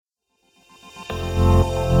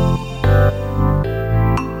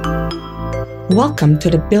Welcome to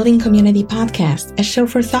the Building Community Podcast, a show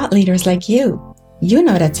for thought leaders like you. You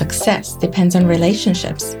know that success depends on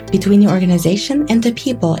relationships between your organization and the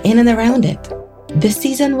people in and around it. This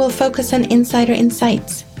season will focus on insider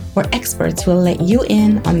insights, where experts will let you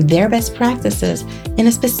in on their best practices in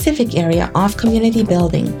a specific area of community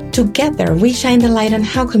building. Together, we shine the light on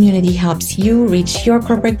how community helps you reach your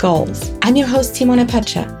corporate goals. I'm your host, Simone,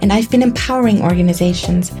 and I've been empowering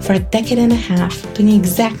organizations for a decade and a half doing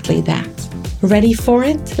exactly that. Ready for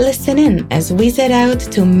it? Listen in as we set out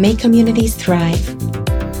to make communities thrive.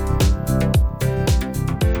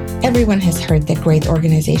 Everyone has heard that great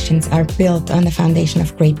organizations are built on the foundation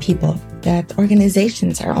of great people, that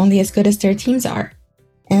organizations are only as good as their teams are.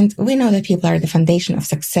 And we know that people are the foundation of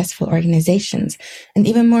successful organizations, and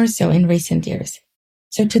even more so in recent years.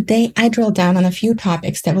 So today, I drill down on a few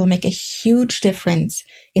topics that will make a huge difference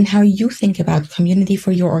in how you think about community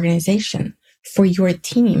for your organization, for your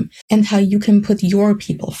team, and how you can put your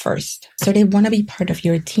people first. So they want to be part of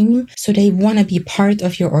your team, so they want to be part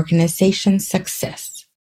of your organization's success.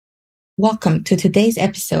 Welcome to today's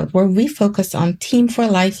episode where we focus on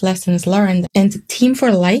Team4Life lessons learned. And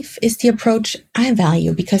Team4Life is the approach I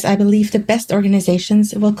value because I believe the best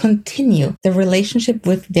organizations will continue the relationship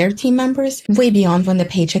with their team members way beyond when the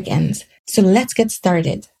paycheck ends. So let's get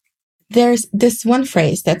started. There's this one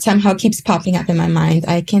phrase that somehow keeps popping up in my mind.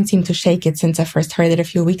 I can't seem to shake it since I first heard it a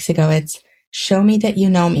few weeks ago. It's, show me that you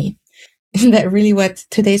know me. Isn't that really what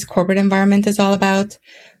today's corporate environment is all about?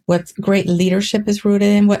 What great leadership is rooted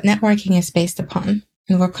in, what networking is based upon,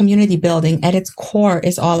 and what community building at its core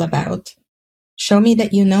is all about. Show me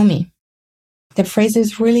that you know me. The phrase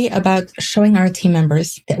is really about showing our team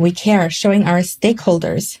members that we care, showing our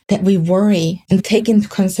stakeholders that we worry and take into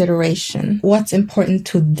consideration what's important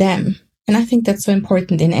to them. And I think that's so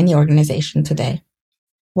important in any organization today.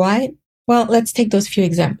 Why? Well, let's take those few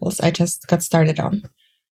examples I just got started on.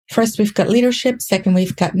 First, we've got leadership. Second,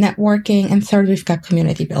 we've got networking. And third, we've got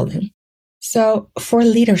community building. So for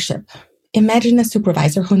leadership, imagine a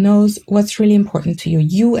supervisor who knows what's really important to you,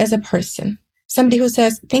 you as a person. Somebody who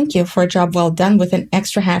says, thank you for a job well done with an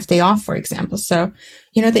extra half day off, for example. So,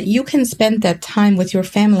 you know, that you can spend that time with your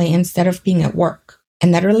family instead of being at work.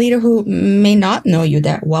 Another leader who may not know you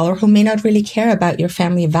that well or who may not really care about your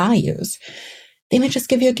family values, they may just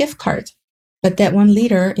give you a gift card. But that one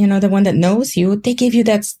leader, you know, the one that knows you, they give you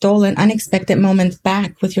that stolen, unexpected moment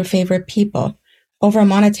back with your favorite people over a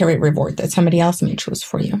monetary reward that somebody else may choose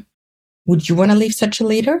for you. Would you want to leave such a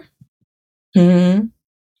leader?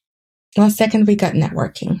 Well, second, we got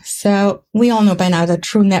networking. So we all know by now that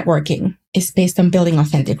true networking is based on building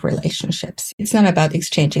authentic relationships. It's not about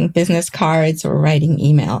exchanging business cards or writing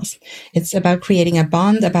emails. It's about creating a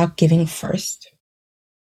bond, about giving first.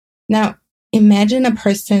 Now, imagine a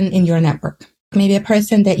person in your network. Maybe a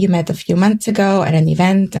person that you met a few months ago at an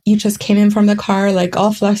event. You just came in from the car like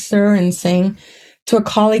all flustered and saying to a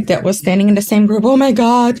colleague that was standing in the same group, oh my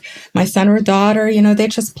God, my son or daughter, you know, they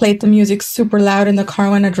just played the music super loud in the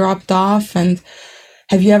car when I dropped off. And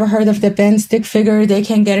have you ever heard of the band Stick Figure? They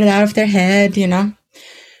can't get it out of their head, you know.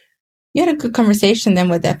 You had a good conversation then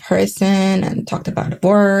with that person and talked about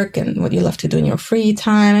work and what you love to do in your free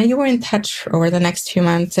time. And you were in touch over the next few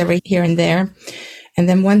months, every here and there. And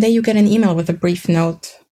then one day you get an email with a brief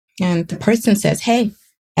note and the person says, hey,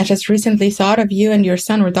 I just recently thought of you and your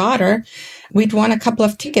son or daughter. We'd won a couple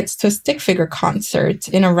of tickets to a stick figure concert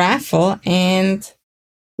in a raffle and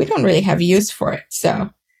we don't really have use for it. So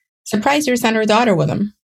surprise your son or daughter with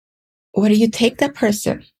them. Whether you take that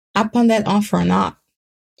person up on that offer or not,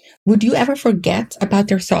 would you ever forget about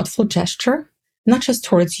their thoughtful gesture, not just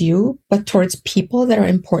towards you, but towards people that are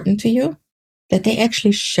important to you? That they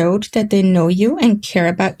actually showed that they know you and care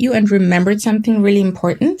about you and remembered something really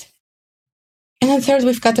important? And then third,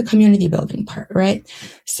 we've got the community building part, right?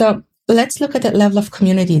 So let's look at that level of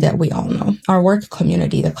community that we all know. Our work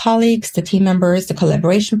community, the colleagues, the team members, the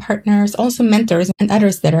collaboration partners, also mentors and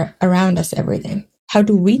others that are around us every day. How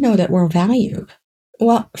do we know that we're valued?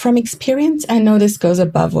 Well, from experience, I know this goes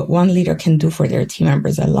above what one leader can do for their team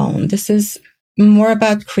members alone. This is more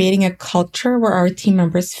about creating a culture where our team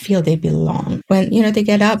members feel they belong. When, you know, they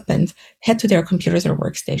get up and head to their computers or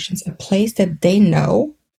workstations, a place that they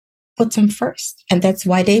know puts them first. And that's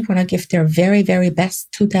why they want to give their very, very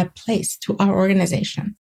best to that place, to our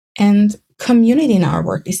organization. And community in our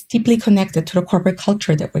work is deeply connected to the corporate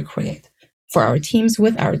culture that we create for our teams,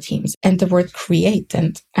 with our teams. And the word create,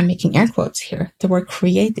 and I'm making air quotes here, the word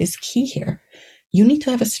create is key here. You need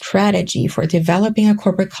to have a strategy for developing a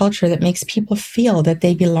corporate culture that makes people feel that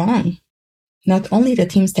they belong. Not only the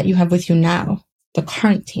teams that you have with you now, the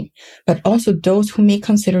current team, but also those who may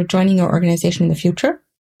consider joining your organization in the future,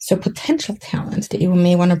 So potential talent that you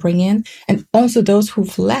may want to bring in, and also those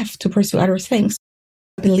who've left to pursue other things.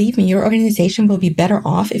 Believe me, your organization will be better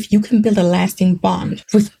off if you can build a lasting bond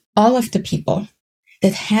with all of the people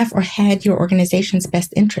that have or had your organization's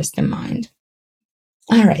best interest in mind.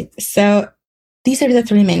 All right, so these are the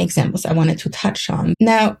 3 main examples I wanted to touch on.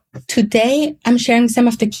 Now, today, I'm sharing some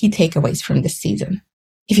of the key takeaways from this season.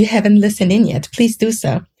 If you haven't listened in yet, please do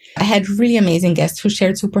so. I had really amazing guests who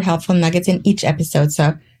shared super helpful nuggets in each episode,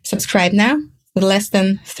 so subscribe now. With less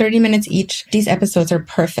than 30 minutes each, these episodes are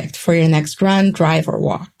perfect for your next run, drive, or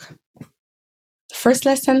walk. First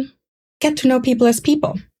lesson, get to know people as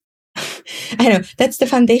people. I know, that's the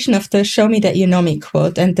foundation of the show me that you know me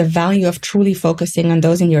quote and the value of truly focusing on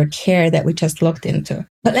those in your care that we just looked into.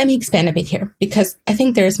 But let me expand a bit here because I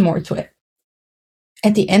think there's more to it.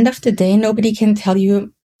 At the end of the day, nobody can tell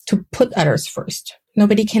you to put others first.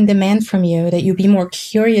 Nobody can demand from you that you be more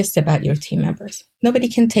curious about your team members. Nobody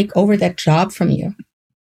can take over that job from you.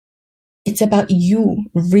 It's about you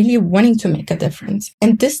really wanting to make a difference.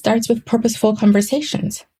 And this starts with purposeful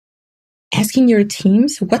conversations. Asking your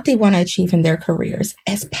teams what they want to achieve in their careers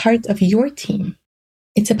as part of your team.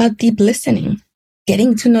 It's about deep listening,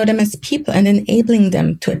 getting to know them as people and enabling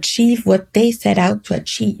them to achieve what they set out to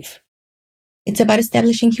achieve. It's about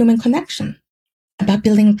establishing human connection, about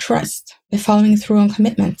building trust by following through on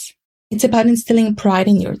commitments. It's about instilling pride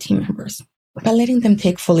in your team members, by letting them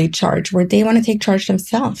take fully charge where they want to take charge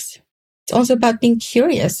themselves. It's also about being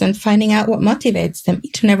curious and finding out what motivates them,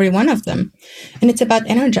 each and every one of them. And it's about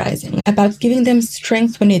energizing, about giving them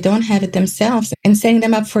strength when they don't have it themselves and setting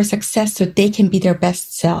them up for success so they can be their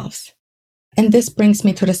best selves. And this brings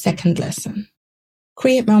me to the second lesson.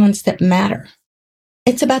 Create moments that matter.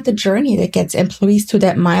 It's about the journey that gets employees to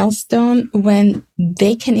that milestone when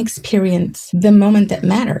they can experience the moment that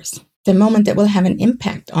matters, the moment that will have an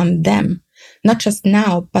impact on them, not just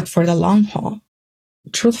now, but for the long haul.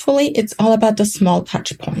 Truthfully, it's all about the small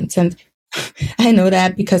touch points. And I know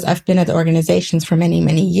that because I've been at organizations for many,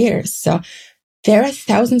 many years. So there are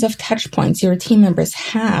thousands of touch points your team members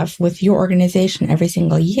have with your organization every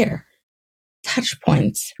single year. Touch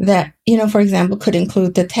points that, for example, could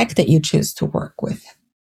include the tech that you choose to work with.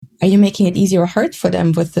 Are you making it easy or hard for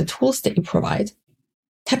them with the tools that you provide?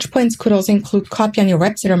 Touch points could also include copy on your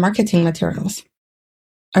website or marketing materials.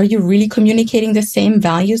 Are you really communicating the same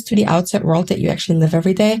values to the outside world that you actually live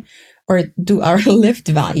every day? Or do our lived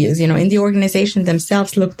values, in the organization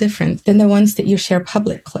themselves look different than the ones that you share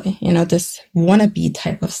publicly? This wannabe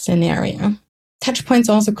type of scenario. Touch points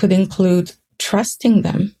also could include trusting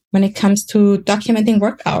them when it comes to documenting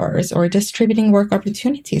work hours or distributing work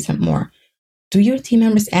opportunities and more. Do your team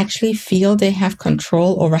members actually feel they have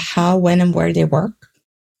control over how, when, and where they work?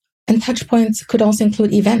 And touch points could also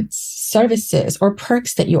include events, services, or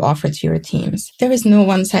perks that you offer to your teams. There is no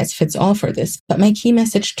one size fits all for this, but my key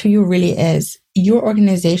message to you really is your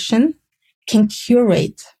organization can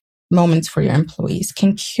curate moments for your employees,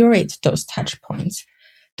 can curate those touch points.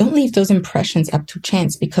 Don't leave those impressions up to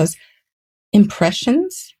chance because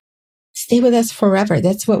impressions stay with us forever.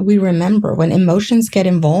 That's what we remember. When emotions get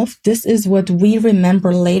involved, this is what we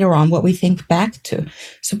remember later on, what we think back to.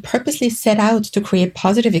 So purposely set out to create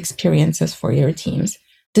positive experiences for your teams.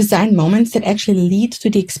 Design moments that actually lead to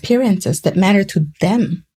the experiences that matter to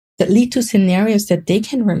them, that lead to scenarios that they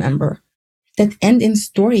can remember, that end in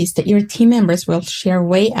stories that your team members will share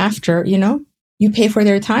way after, you pay for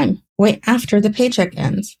their time, way after the paycheck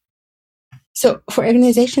ends. So for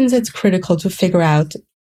organizations, it's critical to figure out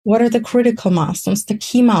what are the critical milestones, the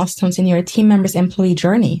key milestones in your team members' employee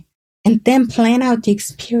journey, and then plan out the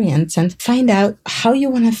experience and find out how you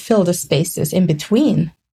want to fill the spaces in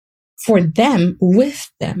between for them,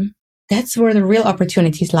 with them. That's where the real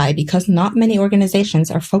opportunities lie because not many organizations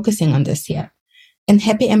are focusing on this yet. And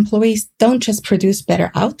happy employees don't just produce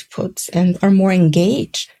better outputs and are more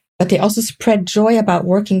engaged, but they also spread joy about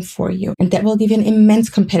working for you. And that will give you an immense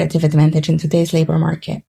competitive advantage in today's labor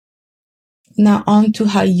market. Now on to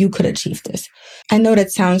how you could achieve this. I know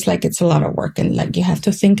that sounds like it's a lot of work and like you have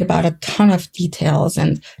to think about a ton of details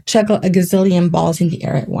and juggle a gazillion balls in the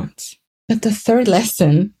air at once. But the third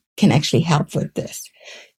lesson can actually help with this.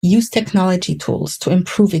 Use technology tools to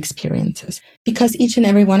improve experiences because each and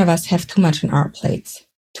every one of us have too much on our plates.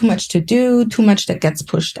 Too much to do, too much that gets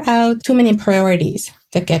pushed out, too many priorities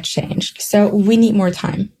that get changed. So we need more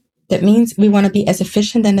time. That means we want to be as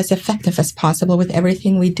efficient and as effective as possible with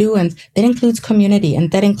everything we do. And that includes community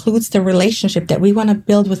and that includes the relationship that we want to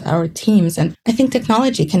build with our teams. And I think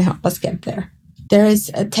technology can help us get there. There is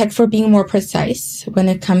a tech for being more precise when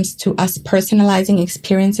it comes to us personalizing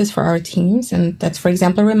experiences for our teams. And that's, for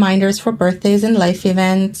example, reminders for birthdays and life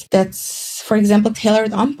events. That's for example,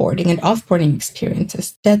 tailored onboarding and offboarding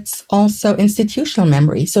experiences. That's also institutional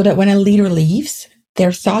memory, so that when a leader leaves,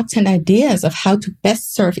 their thoughts and ideas of how to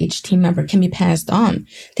best serve each team member can be passed on.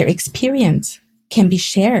 Their experience can be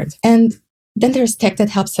shared. And then there's tech that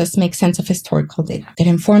helps us make sense of historical data, that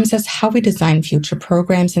informs us how we design future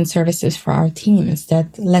programs and services for our teams,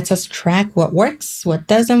 that lets us track what works, what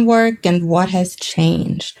doesn't work, and what has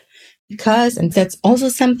changed. Because, and that's also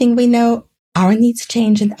something we know, our needs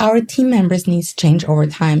change and our team members' needs change over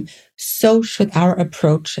time. So should our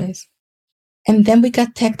approaches. And then we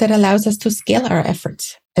got tech that allows us to scale our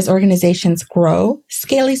efforts. As organizations grow,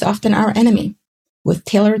 scale is often our enemy. With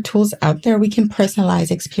tailored tools out there, we can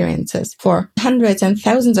personalize experiences for hundreds and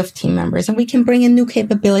thousands of team members, and we can bring in new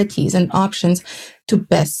capabilities and options to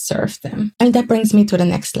best serve them. And that brings me to the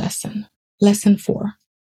next lesson. Lesson 4.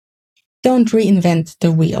 Don't reinvent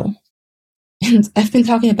the wheel. And I've been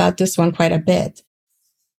talking about this one quite a bit.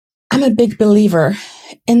 I'm a big believer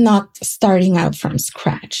in not starting out from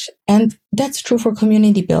scratch. And that's true for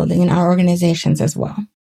community building in our organizations as well.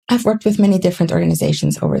 I've worked with many different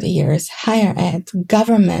organizations over the years: higher ed,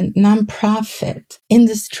 government, nonprofit,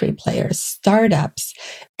 industry players, startups.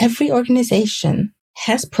 Every organization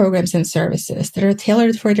has programs and services that are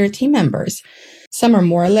tailored for their team members. Some are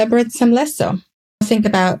more elaborate, some less so. Think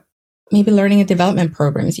about maybe learning and development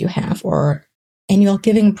programs you have, or annual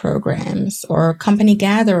giving programs, or company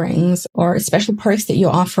gatherings, or special perks that you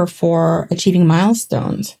offer for achieving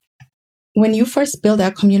milestones. When you first build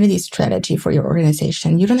a community strategy for your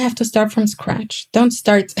organization, you don't have to start from scratch. Don't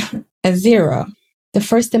start at zero. The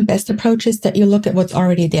first and best approach is that you look at what's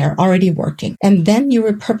already there, already working, and then you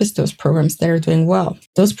repurpose those programs that are doing well,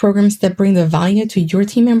 those programs that bring the value to your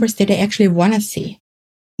team members that they actually want to see.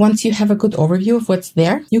 Once you have a good overview of what's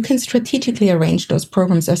there, you can strategically arrange those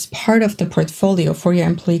programs as part of the portfolio for your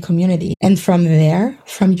employee community. And from there,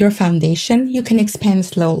 from your foundation, you can expand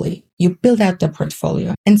slowly. You build out the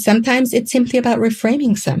portfolio. And sometimes it's simply about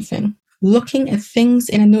reframing something, looking at things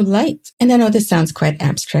in a new light. And I know this sounds quite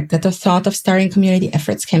abstract, that the thought of starting community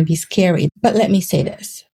efforts can be scary. But let me say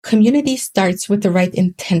this. Community starts with the right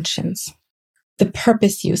intentions. The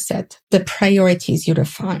purpose you set, the priorities you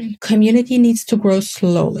define. Community needs to grow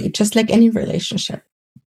slowly, just like any relationship.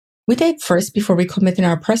 We date first before we commit in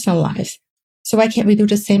our personal lives. So why can't we do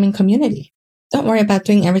the same in community? Don't worry about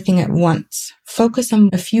doing everything at once. Focus on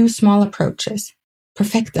a few small approaches,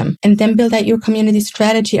 perfect them, and then build out your community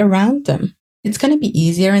strategy around them. It's going to be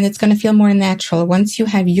easier and it's going to feel more natural once you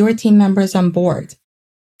have your team members on board.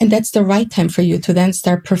 And that's the right time for you to then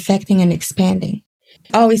start perfecting and expanding.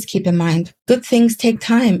 Always keep in mind, good things take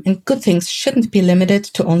time, and good things shouldn't be limited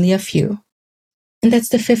to only a few. And that's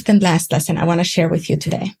the 5th and last lesson I want to share with you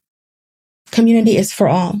today. Community is for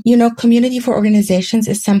all. You know, community for organizations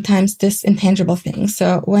is sometimes this intangible thing.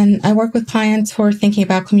 So when I work with clients who are thinking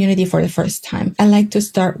about community for the first time, I like to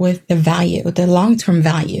start with the value, the long-term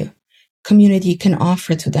value community can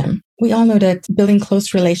offer to them. We all know that building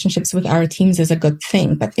close relationships with our teams is a good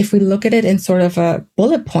thing. But if we look at it in sort of a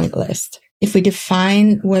bullet point list, if we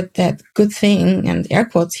define what that good thing, and air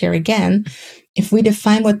quotes here again, if we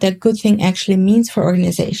define what that good thing actually means for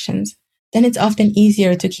organizations, then it's often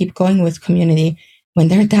easier to keep going with community when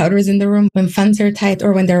there are doubters in the room, when funds are tight,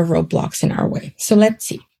 or when there are roadblocks in our way. So let's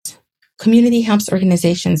see. Community helps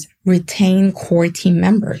organizations retain core team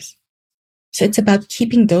members. So it's about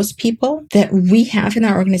keeping those people that we have in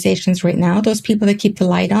our organizations right now, those people that keep the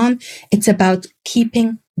light on. It's about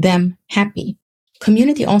keeping them happy.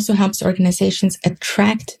 Community also helps organizations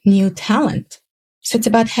attract new talent. So it's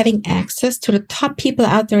about having access to the top people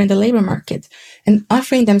out there in the labor market and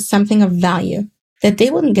offering them something of value that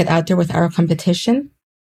they wouldn't get out there with our competition.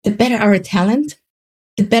 The better our talent,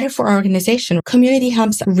 the better for our organization. Community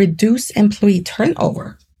helps reduce employee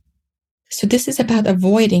turnover. So this is about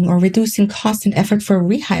avoiding or reducing cost and effort for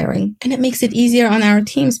rehiring. And it makes it easier on our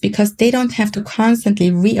teams because they don't have to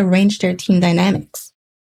constantly rearrange their team dynamics.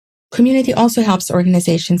 Community also helps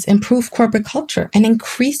organizations improve corporate culture and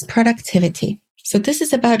increase productivity. So this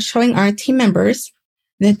is about showing our team members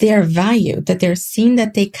that they are valued, that they're seen,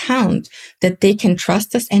 that they count, that they can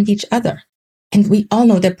trust us and each other. And we all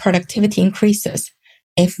know that productivity increases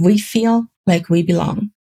if we feel like we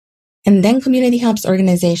belong. And then community helps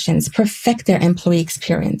organizations perfect their employee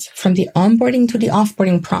experience from the onboarding to the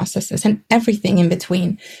offboarding processes and everything in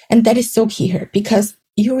between. And that is so key here because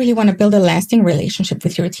you really want to build a lasting relationship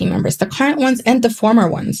with your team members, the current ones and the former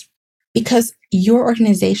ones, because your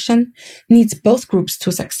organization needs both groups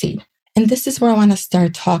to succeed. And this is where I want to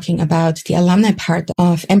start talking about the alumni part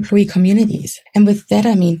of employee communities. And with that,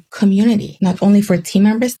 I mean community, not only for team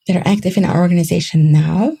members that are active in our organization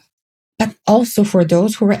now, but also for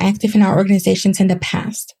those who were active in our organizations in the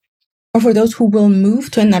past, or for those who will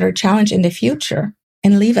move to another challenge in the future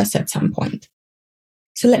and leave us at some point.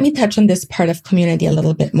 So let me touch on this part of community a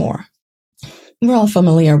little bit more. We're all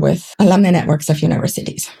familiar with alumni networks of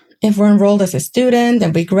universities. If we're enrolled as a student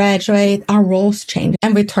and we graduate, our roles change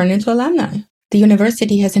and we turn into alumni. The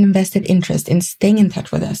university has an invested interest in staying in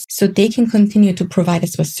touch with us so they can continue to provide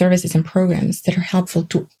us with services and programs that are helpful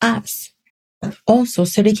to us, but also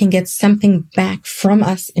so they can get something back from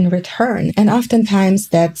us in return. And oftentimes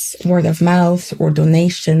that's word of mouth or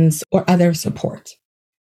donations or other support.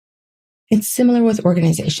 It's similar with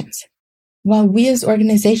organizations. While we as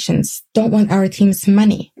organizations don't want our team's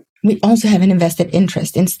money, we also have an invested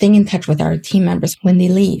interest in staying in touch with our team members when they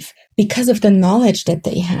leave because of the knowledge that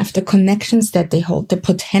they have, the connections that they hold, the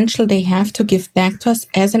potential they have to give back to us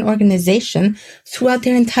as an organization throughout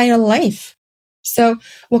their entire life. So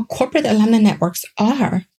what corporate alumni networks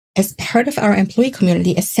are, as part of our employee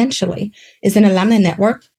community, essentially, is an alumni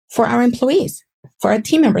network for our employees, for our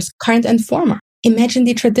team members, current and former. Imagine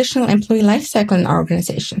the traditional employee life cycle in our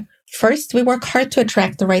organization. First, we work hard to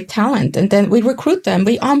attract the right talent, and then we recruit them,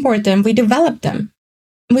 we onboard them, we develop them.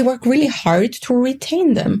 We work really hard to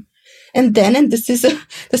retain them. And then, and this is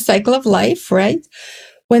the cycle of life, right?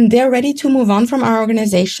 When they're ready to move on from our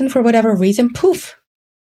organization for whatever reason, poof,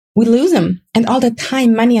 we lose them. And all the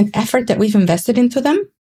time, money, and effort that we've invested into them,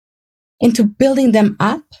 into building them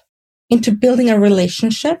up, into building a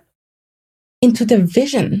relationship, into the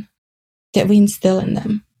vision that we instill in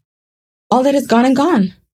them. All that is gone and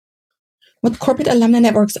gone. What corporate alumni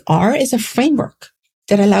networks are is a framework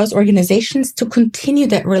that allows organizations to continue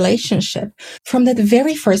that relationship from that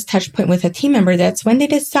very first touch point with a team member. That's when they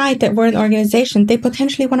decide that we're an organization they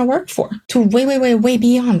potentially want to work for, to way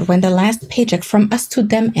beyond when the last paycheck from us to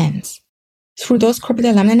them ends. Through those corporate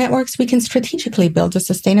alumni networks, we can strategically build a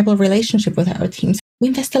sustainable relationship with our teams. We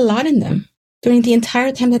invest a lot in them during the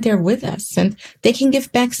entire time that they're with us, and they can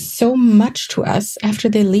give back so much to us after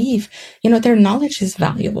they leave. Their knowledge is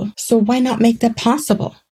valuable. So why not make that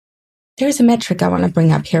possible? There's a metric I want to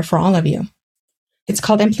bring up here for all of you. It's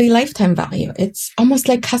called employee lifetime value. It's almost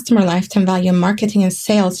like customer lifetime value in marketing and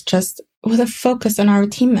sales, just with a focus on our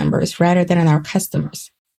team members rather than on our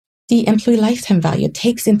customers. The employee lifetime value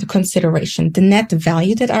takes into consideration the net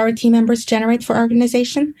value that our team members generate for our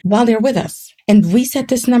organization while they're with us. And we set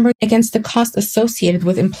this number against the cost associated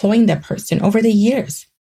with employing that person over the years.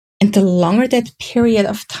 And the longer that period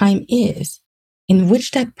of time is in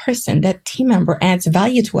which that person, that team member, adds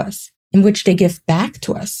value to us, in which they give back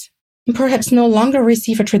to us, and perhaps no longer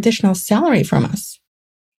receive a traditional salary from us,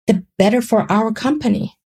 the better for our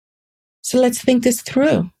company. So let's think this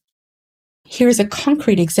through. Here's a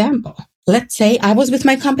concrete example. Let's say I was with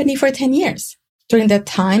my company for 10 years. During that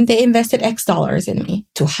time, they invested X dollars in me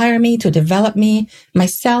to hire me, to develop me, my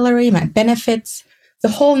salary, my benefits, the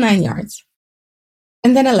whole 9 yards.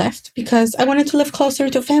 And then I left because I wanted to live closer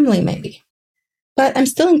to family, maybe. But I'm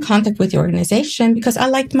still in contact with the organization because I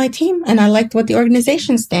liked my team and I liked what the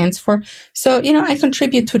organization stands for. So, I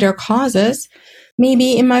contribute to their causes.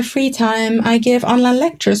 Maybe in my free time, I give online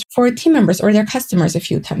lectures for team members or their customers a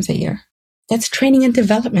few times a year. That's training and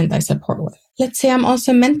development I support with. Let's say I'm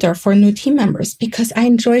also a mentor for new team members because I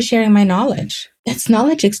enjoy sharing my knowledge. That's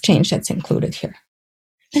knowledge exchange that's included here.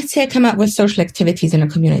 Let's say I come up with social activities in a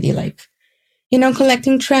community like,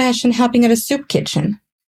 collecting trash and helping at a soup kitchen.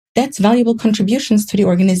 That's valuable contributions to the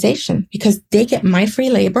organization because they get my free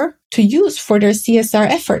labor to use for their CSR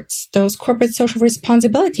efforts, those corporate social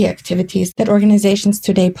responsibility activities that organizations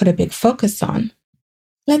today put a big focus on.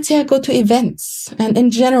 Let's say I go to events and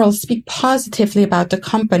in general speak positively about the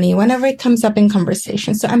company whenever it comes up in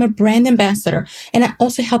conversation. So I'm a brand ambassador and I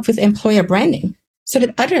also help with employer branding so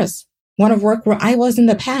that others want to work where I was in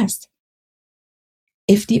the past.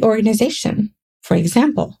 If the organization, for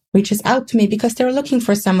example, reaches out to me because they're looking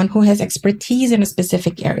for someone who has expertise in a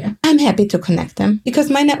specific area, I'm happy to connect them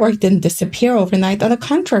because my network didn't disappear overnight. On the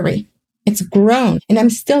contrary, it's grown, and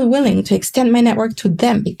I'm still willing to extend my network to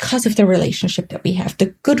them because of the relationship that we have,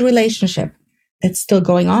 the good relationship that's still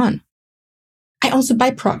going on. I also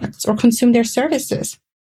buy products or consume their services,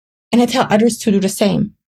 and I tell others to do the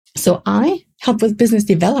same. So I help with business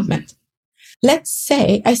development. Let's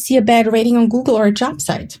say I see a bad rating on Google or a job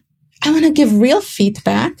site. I want to give real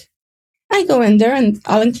feedback. I go in there and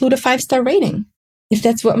I'll include a 5-star rating if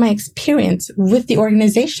that's what my experience with the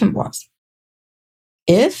organization was.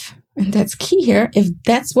 And that's key here, if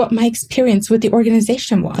that's what my experience with the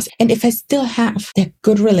organization was, and if I still have that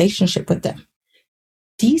good relationship with them.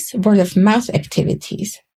 These word of mouth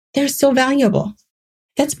activities, they're so valuable.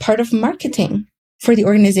 That's part of marketing for the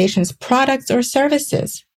organization's products or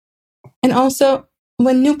services. And also,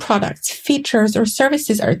 when new products, features, or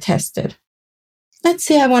services are tested, let's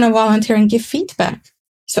say I want to volunteer and give feedback.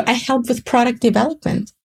 So I help with product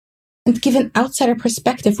development and give an outsider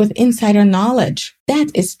perspective with insider knowledge. That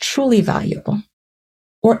is truly valuable.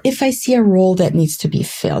 Or if I see a role that needs to be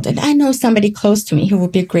filled and I know somebody close to me who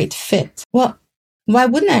would be a great fit, well, why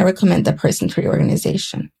wouldn't I recommend that person to the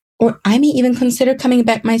organization? Or I may even consider coming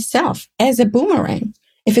back myself as a boomerang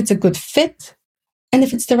if it's a good fit and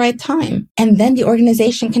if it's the right time. And then the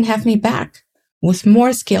organization can have me back with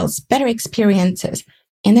more skills, better experiences,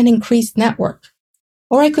 and an increased network.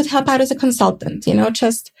 Or I could help out as a consultant,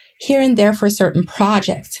 just here and there for certain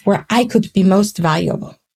projects where I could be most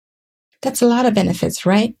valuable. That's a lot of benefits,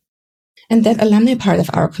 right? And that alumni part of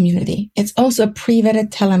our community, it's also a pre-vetted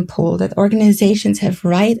talent pool that organizations have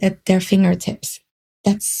right at their fingertips.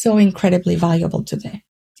 That's so incredibly valuable today.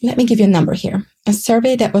 Let me give you a number here. A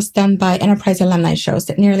survey that was done by Enterprise Alumni shows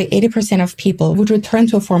that nearly 80% of people would return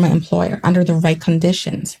to a former employer under the right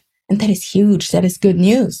conditions. And that is huge. That is good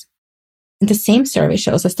news. And the same survey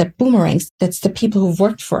shows us that boomerangs, that's the people who've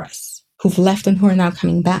worked for us, who've left and who are now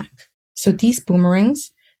coming back. So these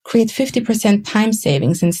boomerangs create 50% time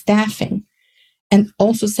savings in staffing and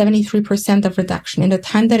also 73% of reduction in the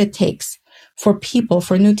time that it takes for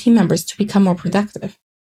new team members to become more productive.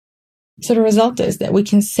 So the result is that we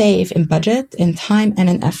can save in budget, in time, and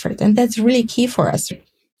in effort. And that's really key for us.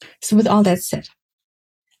 So with all that said,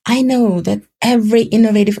 I know that every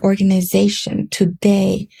innovative organization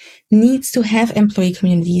today needs to have employee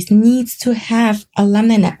communities, needs to have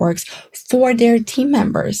alumni networks for their team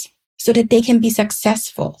members so that they can be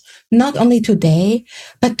successful, not only today,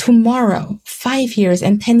 but tomorrow, 5 years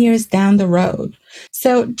and 10 years down the road.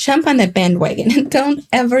 So jump on that bandwagon and don't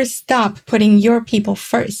ever stop putting your people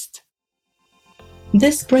first.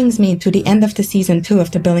 This brings me to the end of the season 2 of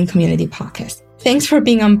the Building Community podcast. Thanks for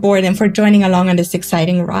being on board and for joining along on this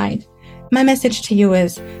exciting ride. My message to you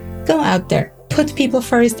is, go out there, put people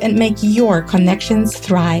first, and make your connections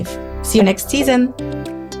thrive. See you next season.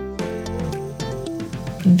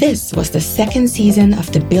 This was the second season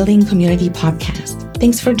of the Building Community podcast.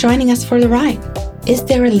 Thanks for joining us for the ride. Is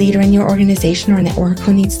there a leader in your organization or network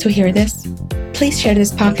who needs to hear this? Please share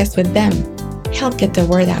this podcast with them. Help get the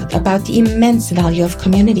word out about the immense value of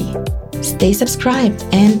community. Stay subscribed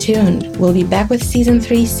and tuned. We'll be back with season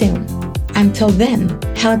 3 soon. Until then,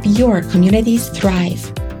 help your communities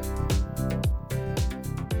thrive.